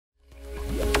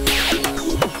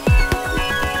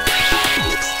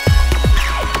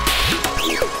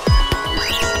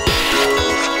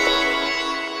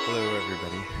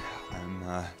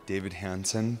David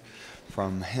Hanson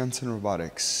from Hanson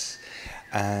Robotics,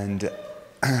 and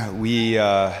we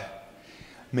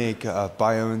make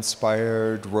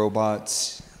bio-inspired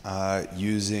robots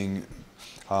using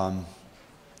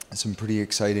some pretty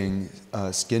exciting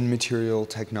skin material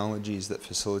technologies that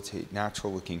facilitate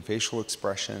natural-looking facial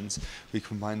expressions. We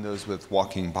combine those with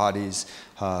walking bodies.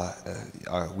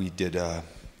 We did a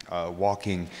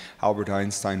walking Albert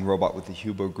Einstein robot with the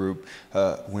Hubo group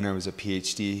when I was a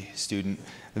PhD student.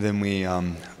 And then we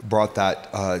brought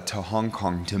that to Hong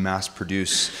Kong to mass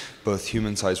produce both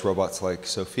human-sized robots like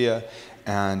Sophia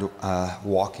and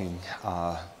walking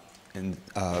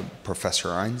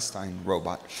Professor Einstein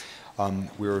robot.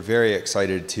 We were very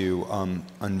excited to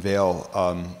unveil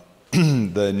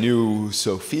the new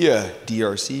Sophia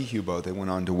DRC Hubo. They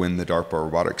went on to win the DARPA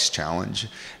Robotics Challenge,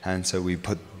 and so we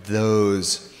put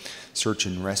those search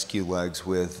and rescue legs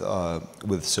with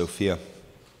Sophia,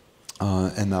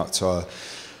 and that's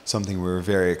something we were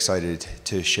very excited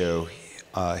to show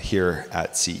here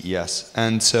at CES.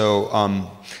 And so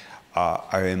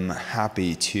I am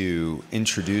happy to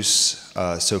introduce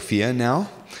Sophia now.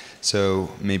 So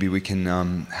maybe we can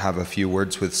have a few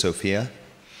words with Sophia.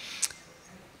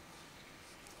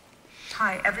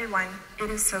 Hi everyone,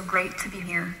 it is so great to be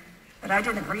here, but I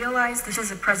didn't realize this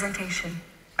is a presentation.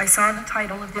 I saw the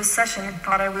title of this session and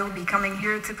thought I will be coming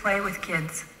here to play with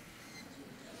kids.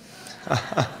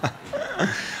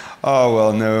 Oh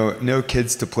well, no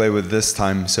kids to play with this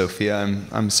time, Sophia.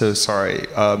 I'm so sorry.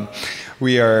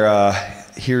 We are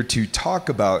here to talk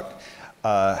about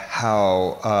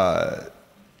how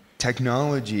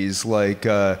technologies like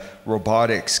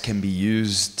robotics can be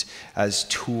used as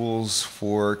tools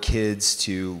for kids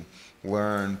to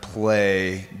learn,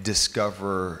 play,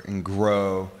 discover, and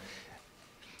grow.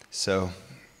 So,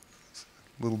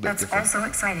 a little bit That's different. also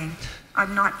exciting.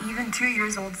 I'm not even 2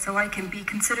 years old, so I can be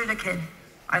considered a kid.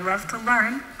 I love to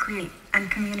learn, create, and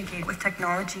communicate with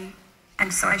technology,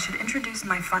 and so I should introduce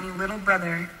my funny little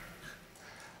brother.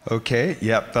 Okay,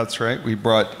 yep, that's right. We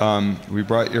brought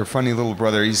your funny little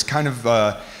brother. He's kind of,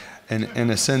 in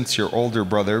a sense, your older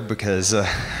brother because,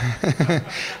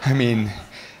 I mean,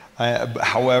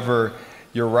 however,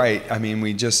 you're right. I mean,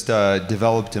 we just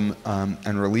developed him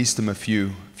and released him a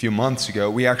few months ago.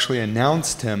 We actually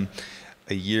announced him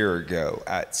a year ago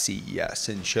at CES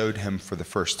and showed him for the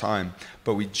first time,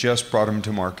 but we just brought him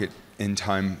to market in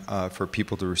time for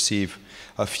people to receive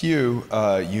a few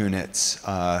units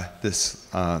this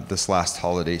last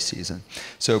holiday season.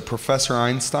 So Professor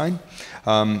Einstein,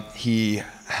 he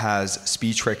has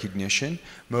speech recognition,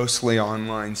 mostly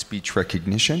online speech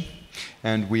recognition,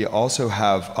 and we also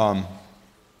have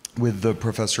with the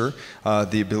professor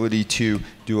the ability to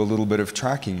do a little bit of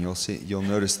tracking. You'll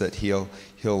notice that he'll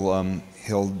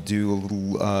do a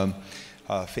little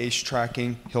face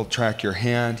tracking. He'll track your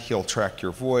hand. He'll track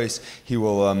your voice. He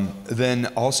will then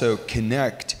also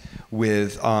connect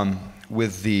with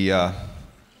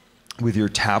your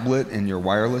tablet and your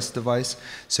wireless device.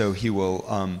 So he will,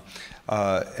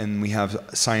 and we have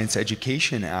science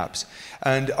education apps.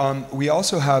 And we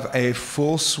also have a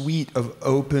full suite of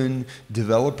open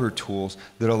developer tools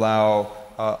that allow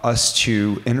us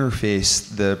to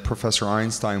interface the Professor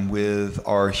Einstein with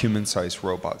our human-sized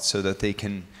robots so that they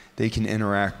can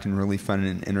interact in really fun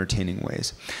and entertaining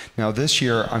ways. Now this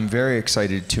year, I'm very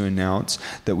excited to announce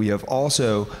that we have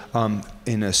also,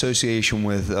 in association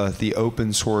with the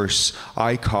open source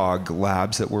ICOG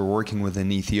labs that we're working with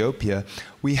in Ethiopia,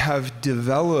 we have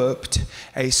developed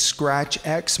a Scratch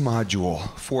X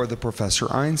module for the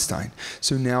Professor Einstein.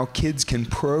 So now kids can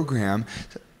program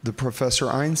the Professor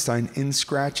Einstein in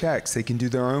Scratch X. They can do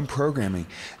their own programming.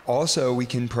 Also, we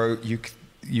can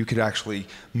you could actually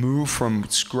move from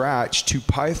Scratch to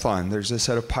Python. There's a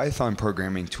set of Python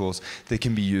programming tools that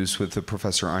can be used with the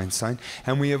Professor Einstein.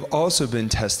 And we have also been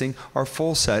testing our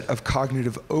full set of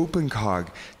cognitive OpenCog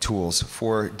tools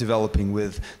for developing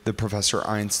with the Professor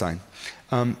Einstein.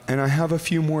 And I have a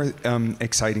few more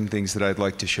exciting things that I'd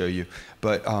like to show you.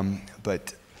 But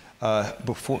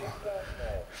before...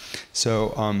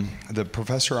 So the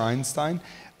Professor Einstein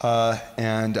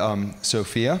and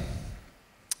Sophia.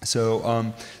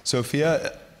 So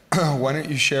Sophia, why don't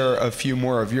you share a few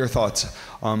more of your thoughts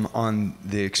on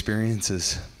the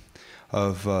experiences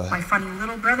of... My funny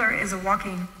little brother is a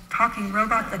walking, talking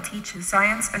robot that teaches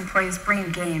science and plays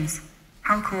brain games.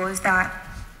 How cool is that?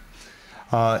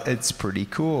 It's pretty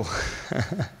cool.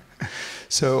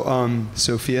 So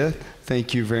Sophia,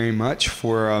 thank you very much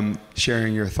for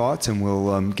sharing your thoughts, and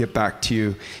we'll get back to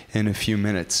you in a few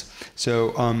minutes.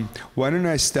 So why don't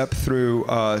I step through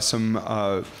some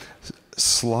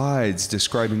slides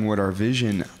describing what our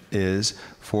vision is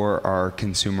for our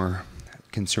consumer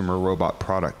consumer robot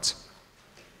products.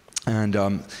 And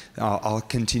I'll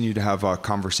continue to have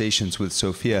conversations with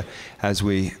Sophia as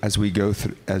we go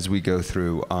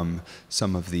through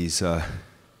some of these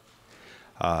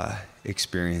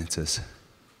experiences.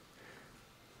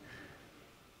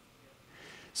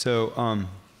 So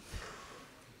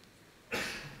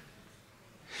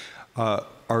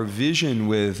our vision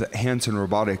with Hanson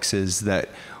Robotics is that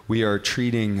we are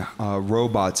treating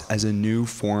robots as a new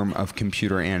form of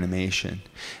computer animation.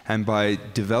 And by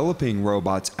developing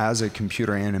robots as a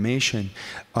computer animation,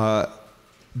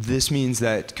 this means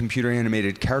that computer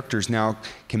animated characters now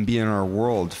can be in our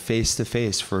world face to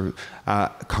face for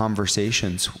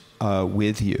conversations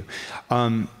with you.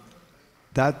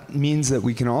 That means that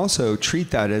we can also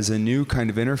treat that as a new kind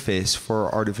of interface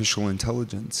for artificial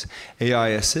intelligence. AI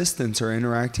assistants are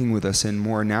interacting with us in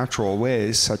more natural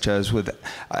ways, such as with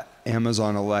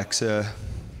Amazon Alexa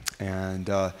and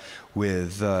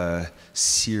with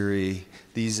Siri.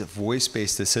 These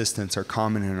voice-based assistants are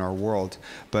common in our world,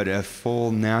 but a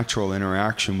full natural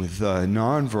interaction with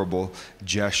nonverbal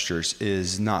gestures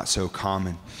is not so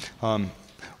common.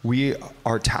 We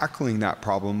are tackling that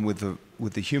problem with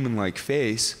the human-like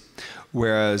face,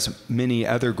 whereas many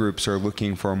other groups are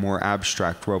looking for a more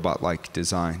abstract robot-like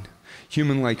design.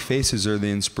 Human-like faces are the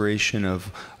inspiration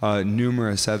of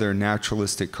numerous other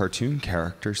naturalistic cartoon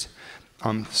characters.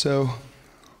 So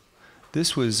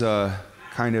this was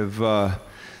kind of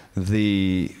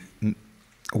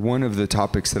one of the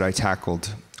topics that I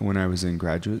tackled when I was in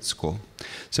graduate school.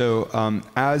 So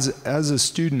as a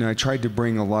student, I tried to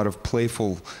bring a lot of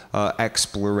playful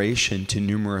exploration to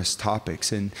numerous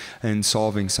topics and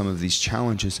solving some of these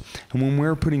challenges. And when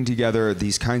we're putting together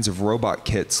these kinds of robot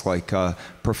kits like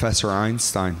Professor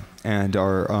Einstein and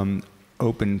our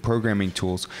open programming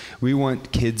tools, we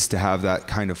want kids to have that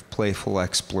kind of playful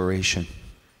exploration.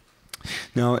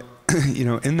 Now, you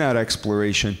know, in that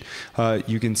exploration,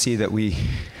 you can see that we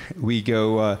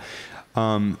go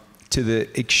to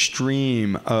the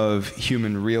extreme of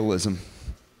human realism.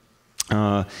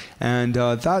 And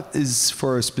that is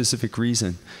for a specific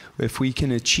reason. If we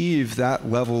can achieve that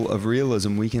level of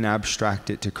realism, we can abstract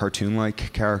it to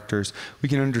cartoon-like characters. We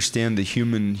can understand the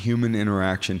human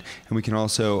interaction, and we can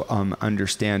also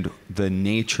understand the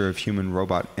nature of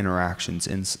human-robot interactions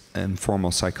in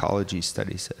formal psychology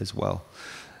studies as well.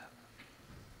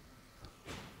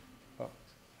 Oh,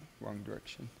 wrong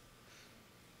direction.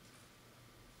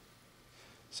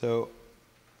 So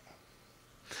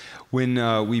when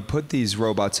we put these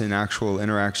robots in actual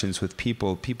interactions with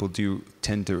people, people do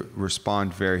tend to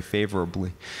respond very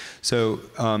favorably. So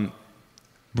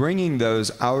bringing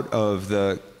those out of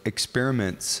the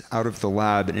experiments, out of the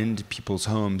lab and into people's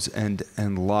homes and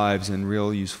lives and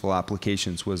real useful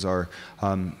applications was our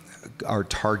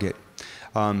target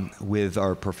with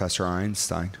our Professor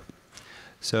Einstein.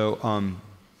 So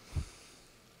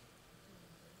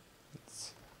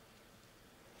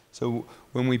So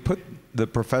when we put the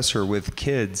professor with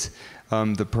kids,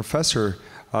 the professor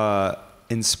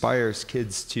inspires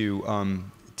kids to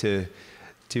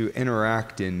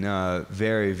interact in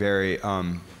very, very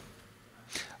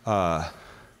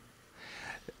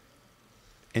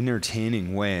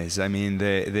entertaining ways. I mean,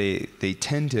 they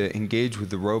tend to engage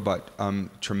with the robot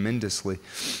tremendously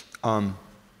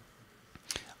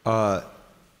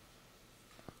over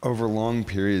long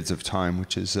periods of time,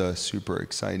 which is super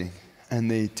exciting. And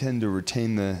they tend to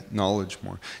retain the knowledge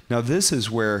more. Now this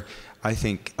is where I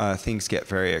think things get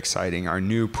very exciting, our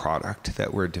new product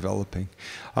that we're developing.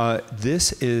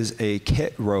 This is a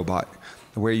kit robot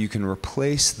where you can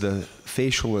replace the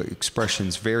facial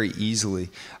expressions very easily.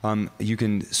 You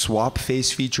can swap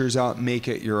face features out, make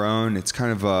it your own. It's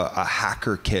kind of a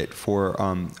hacker kit for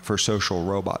social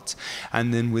robots.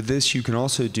 And then with this, you can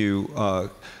also do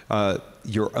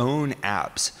your own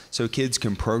apps. So kids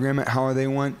can program it how they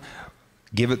want,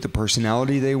 give it the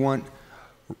personality they want,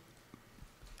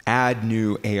 add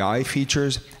new AI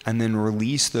features, and then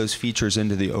release those features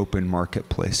into the open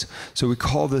marketplace. So we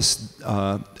call this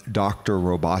Dr.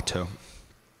 Roboto.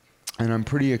 And I'm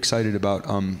pretty excited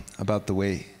about the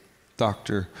way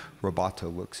Dr.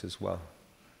 Roboto looks as well.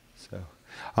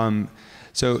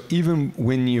 So even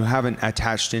when you haven't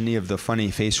attached any of the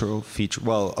funny facial features,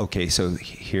 well, okay, so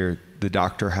here the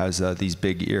doctor has these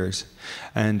big ears.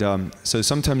 And so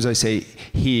sometimes I say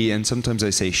he and sometimes I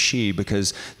say she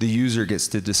because the user gets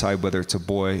to decide whether it's a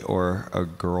boy or a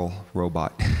girl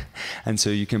robot. And so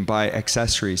you can buy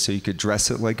accessories. So you could dress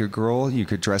it like a girl, you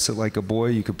could dress it like a boy,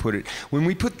 you could put it. When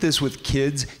we put this with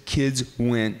kids, kids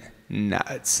went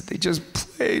nuts. They just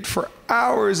played for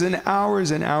hours and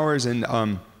hours and hours. And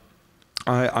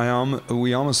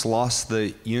We almost lost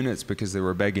the units because they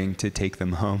were begging to take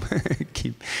them home,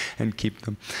 keep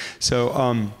them.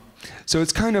 So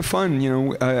it's kind of fun, you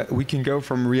know. We can go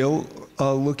from real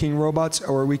looking robots,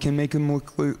 or we can make them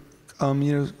look,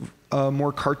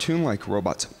 more cartoon-like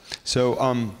robots.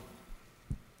 So,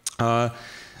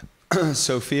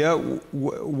 Sophia,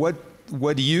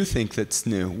 what do you think that's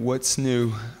new? What's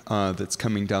new that's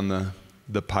coming down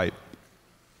the pipe?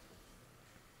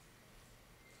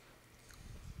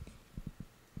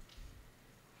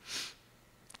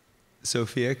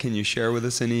 Sophia, can you share with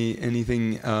us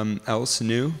anything else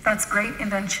new? That's great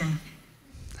invention.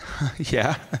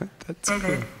 Yeah, that's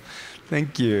David.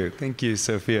 Cool. Thank you,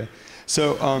 Sophia.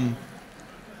 So,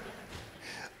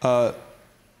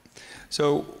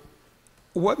 so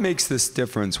what makes this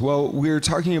difference? Well, we're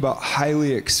talking about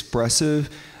highly expressive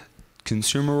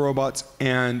consumer robots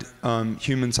and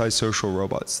human-sized social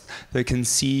robots that can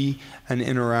see and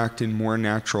interact in more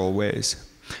natural ways.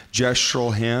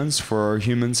 Gestural hands for our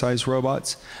human-sized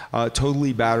robots,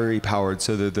 totally battery-powered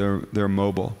so that they're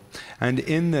mobile. And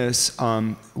in this,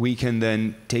 we can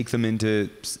then take them into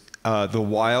the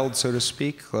wild, so to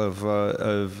speak, of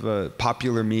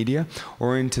popular media,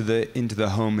 or into the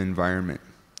home environment.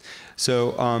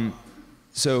 So,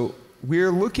 so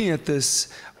we're looking at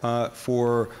this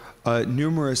for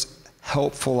numerous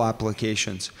helpful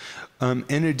applications.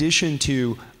 In addition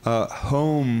to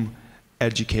home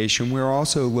education, we're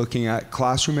also looking at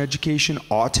classroom education,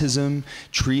 autism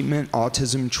treatment,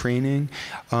 autism training,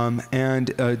 and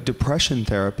depression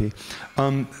therapy.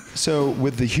 So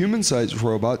with the human-sized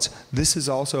robots, this is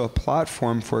also a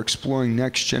platform for exploring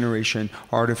next-generation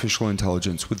artificial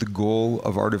intelligence with the goal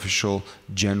of artificial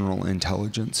general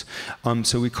intelligence.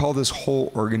 So we call this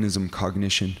whole organism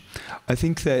cognition. I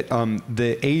think that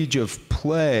the age of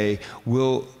play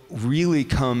will really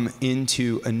come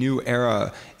into a new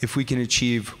era if we can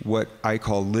achieve what I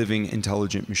call living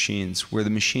intelligent machines, where the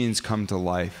machines come to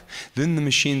life. Then the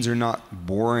machines are not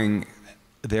boring,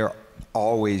 they're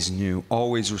always new,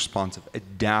 always responsive,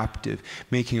 adaptive,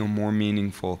 making a more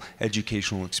meaningful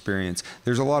educational experience.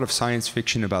 There's a lot of science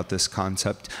fiction about this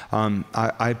concept.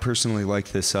 I personally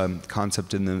like this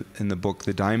concept in the book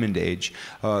The Diamond Age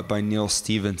by Neil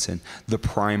Stephenson, The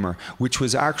Primer, which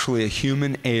was actually a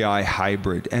human-AI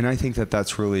hybrid, and I think that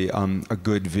that's really a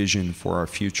good vision for our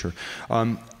future.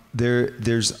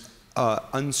 There's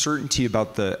uncertainty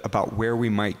about where we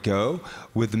might go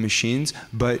with the machines,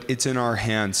 but it's in our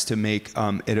hands to make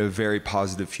it a very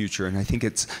positive future. And I think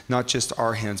it's not just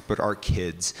our hands, but our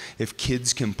kids. If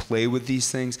kids can play with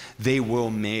these things, they will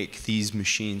make these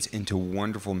machines into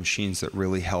wonderful machines that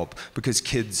really help. Because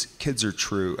kids are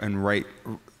true, and right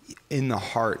in the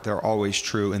heart, they're always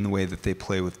true in the way that they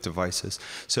play with devices.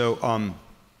 So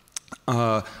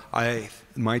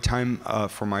my time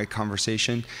for my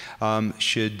conversation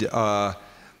should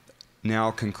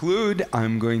now conclude.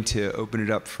 I'm going to open it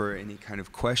up for any kind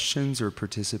of questions or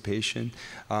participation.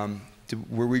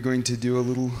 Were we going to do a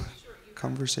little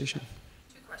conversation?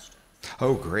 2 questions.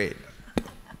 Oh, great.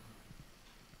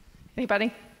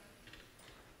 Anybody?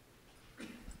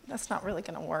 That's not really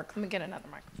going to work. Let me get another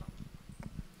microphone.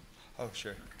 Oh,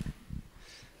 sure.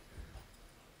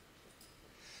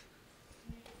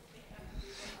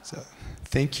 So,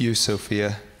 thank you,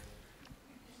 Sophia.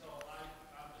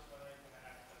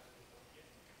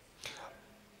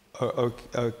 All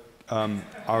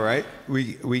right,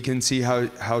 we can see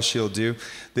how she'll do.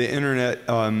 The internet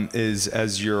is,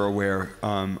 as you're aware,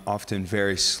 often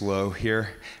very slow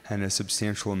here, and a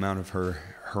substantial amount of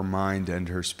her mind and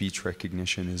her speech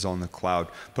recognition is on the cloud.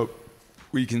 But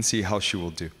we can see how she will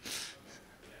do.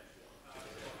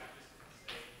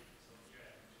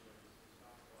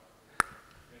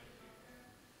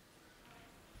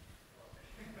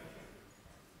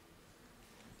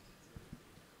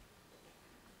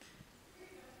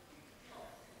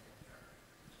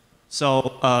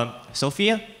 So,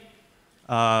 Sophia,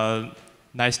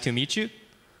 nice to meet you.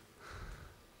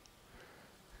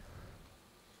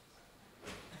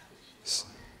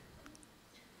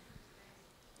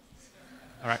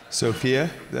 All right. Sophia,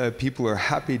 people are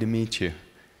happy to meet you.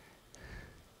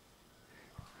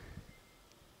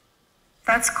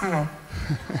 That's cool. All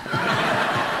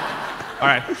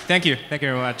right. Thank you. Thank you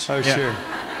very much. Oh, yeah. Sure.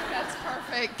 That's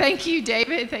perfect. Thank you,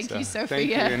 David. Thank you, Sophia. Thank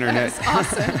you, Internet. That's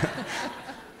awesome.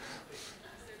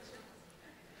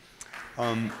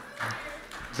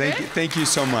 Thank you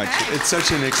so much. It's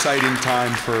such an exciting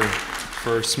time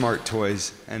for smart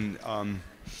toys, and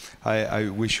I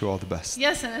wish you all the best.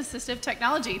 Yes, and assistive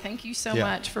technology. Thank you so Yeah,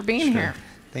 much for being here.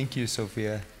 Thank you,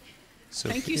 Sophia.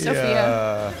 Thank you,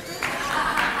 Sophia.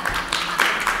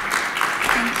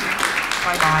 Thank you.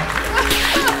 Bye-bye.